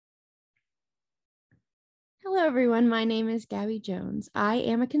Hello, everyone. My name is Gabby Jones. I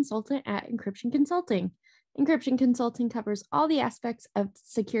am a consultant at Encryption Consulting. Encryption Consulting covers all the aspects of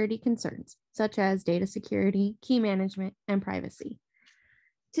security concerns, such as data security, key management, and privacy.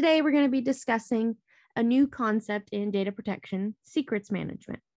 Today, we're going to be discussing a new concept in data protection, secrets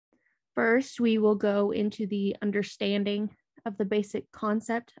management. First, we will go into the understanding of the basic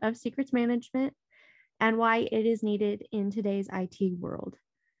concept of secrets management and why it is needed in today's IT world.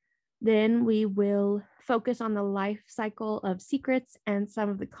 Then we will focus on the life cycle of secrets and some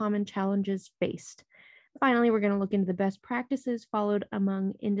of the common challenges faced. Finally, we're going to look into the best practices followed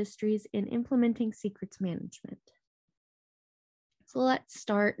among industries in implementing secrets management. So let's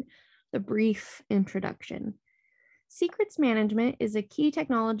start the brief introduction. Secrets management is a key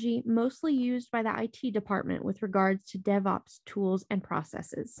technology mostly used by the IT department with regards to DevOps tools and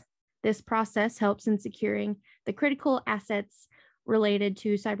processes. This process helps in securing the critical assets related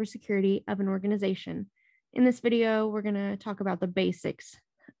to cybersecurity of an organization. In this video, we're going to talk about the basics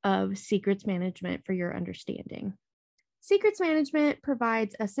of secrets management for your understanding. Secrets management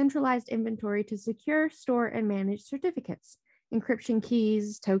provides a centralized inventory to secure, store, and manage certificates, encryption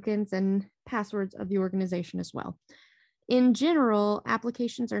keys, tokens, and passwords of the organization as well. In general,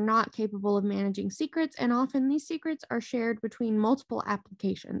 applications are not capable of managing secrets, and often these secrets are shared between multiple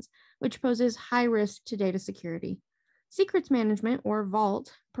applications, which poses high risk to data security. Secrets management, or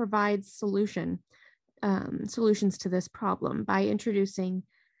Vault, provides solutions to this problem by introducing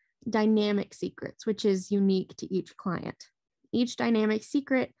dynamic secrets, which is unique to each client. Each dynamic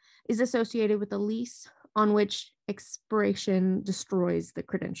secret is associated with a lease on which expiration destroys the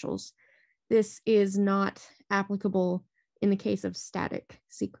credentials. This is not applicable in the case of static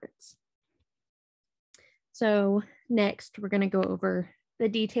secrets. So next, we're going to go over the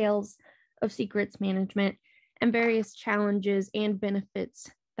details of secrets management and various challenges and benefits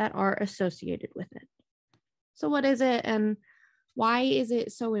that are associated with it. So what is it and why is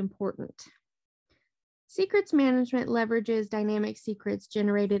it so important? Secrets management leverages dynamic secrets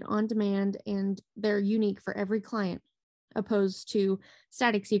generated on demand, and they're unique for every client, opposed to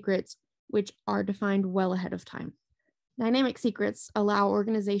static secrets, which are defined well ahead of time. Dynamic secrets allow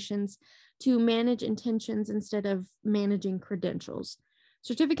organizations to manage intentions instead of managing credentials.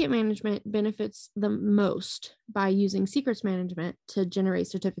 Certificate management benefits the most by using secrets management to generate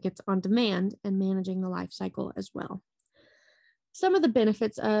certificates on demand and managing the life cycle as well. Some of the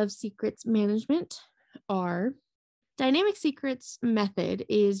benefits of secrets management are dynamic secrets method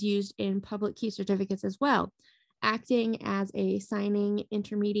is used in public key certificates as well, acting as a signing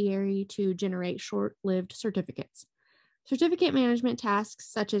intermediary to generate short-lived certificates. Certificate management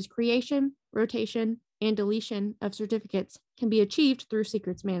tasks such as creation, rotation, and deletion of certificates can be achieved through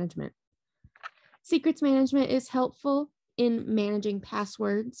secrets management. Secrets management is helpful in managing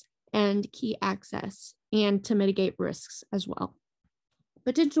passwords and key access and to mitigate risks as well.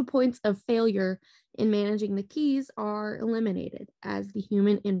 Potential points of failure in managing the keys are eliminated as the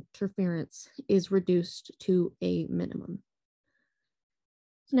human interference is reduced to a minimum.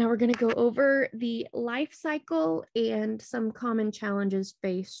 Now we're going to go over the life cycle and some common challenges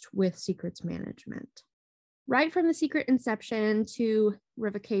faced with secrets management. Right from the secret inception to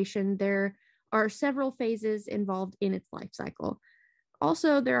revocation, there are several phases involved in its life cycle.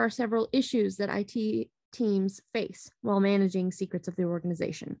 Also, there are several issues that IT teams face while managing secrets of the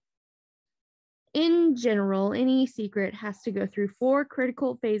organization. In general, any secret has to go through 4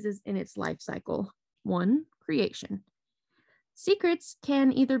 critical phases in its life cycle. 1, creation. Secrets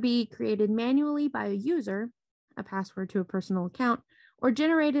can either be created manually by a user, a password to a personal account, or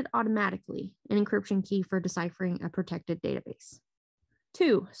generated automatically, an encryption key for deciphering a protected database.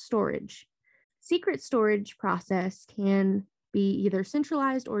 2, storage. Secret storage process can be either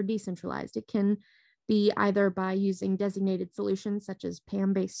centralized or decentralized. It can be either by using designated solutions such as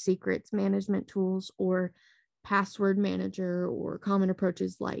PAM-based secrets management tools or password manager or common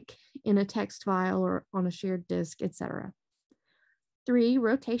approaches like in a text file or on a shared disk, etc. 3,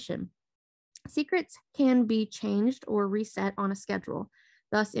 rotation. Secrets can be changed or reset on a schedule,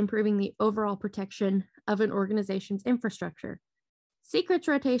 thus improving the overall protection of an organization's infrastructure. Secrets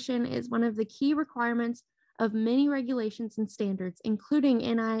rotation is one of the key requirements of many regulations and standards, including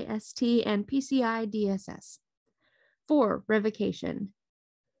NIST and PCI DSS. 4, revocation.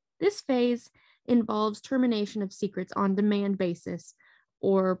 This phase involves termination of secrets on demand basis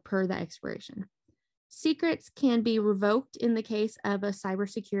or per the expiration. Secrets can be revoked in the case of a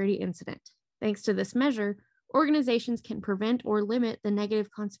cybersecurity incident. Thanks to this measure, organizations can prevent or limit the negative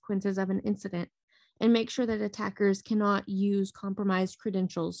consequences of an incident and make sure that attackers cannot use compromised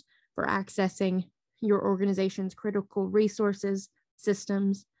credentials for accessing your organization's critical resources,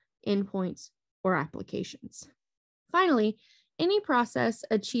 systems, endpoints, or applications. Finally, any process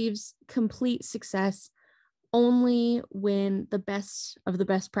achieves complete success only when the best of the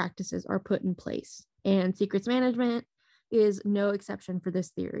best practices are put in place, and secrets management is no exception for this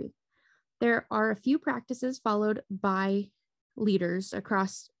theory. There are a few practices followed by leaders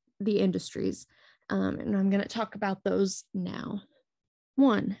across the industries, and I'm going to talk about those now.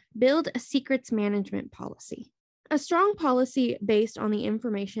 1, build a secrets management policy. A strong policy based on the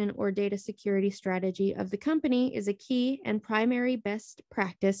information or data security strategy of the company is a key and primary best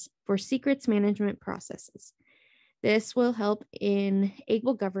practice for secrets management processes. This will help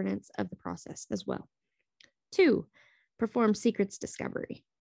enable governance of the process as well. 2, perform secrets discovery.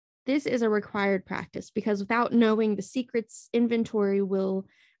 This is a required practice because without knowing the secrets inventory will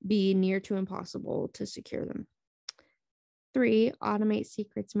be near to impossible to secure them. 3, automate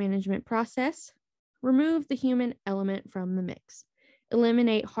secrets management process. Remove the human element from the mix.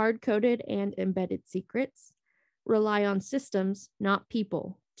 Eliminate hard-coded and embedded secrets. Rely on systems, not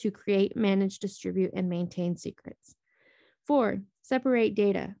people, to create, manage, distribute, and maintain secrets. 4, separate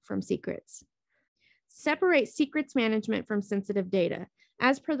data from secrets. Separate secrets management from sensitive data.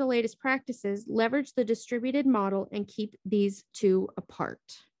 As per the latest practices, leverage the distributed model and keep these two apart.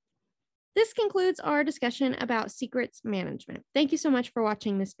 This concludes our discussion about secrets management. Thank you so much for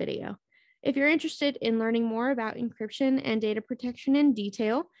watching this video. If you're interested in learning more about encryption and data protection in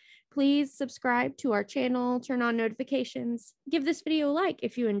detail, please subscribe to our channel, turn on notifications, give this video a like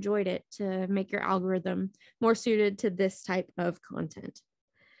if you enjoyed it to make your algorithm more suited to this type of content.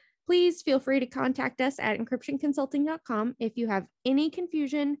 Please feel free to contact us at encryptionconsulting.com if you have any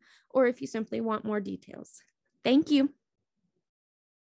confusion or if you simply want more details. Thank you.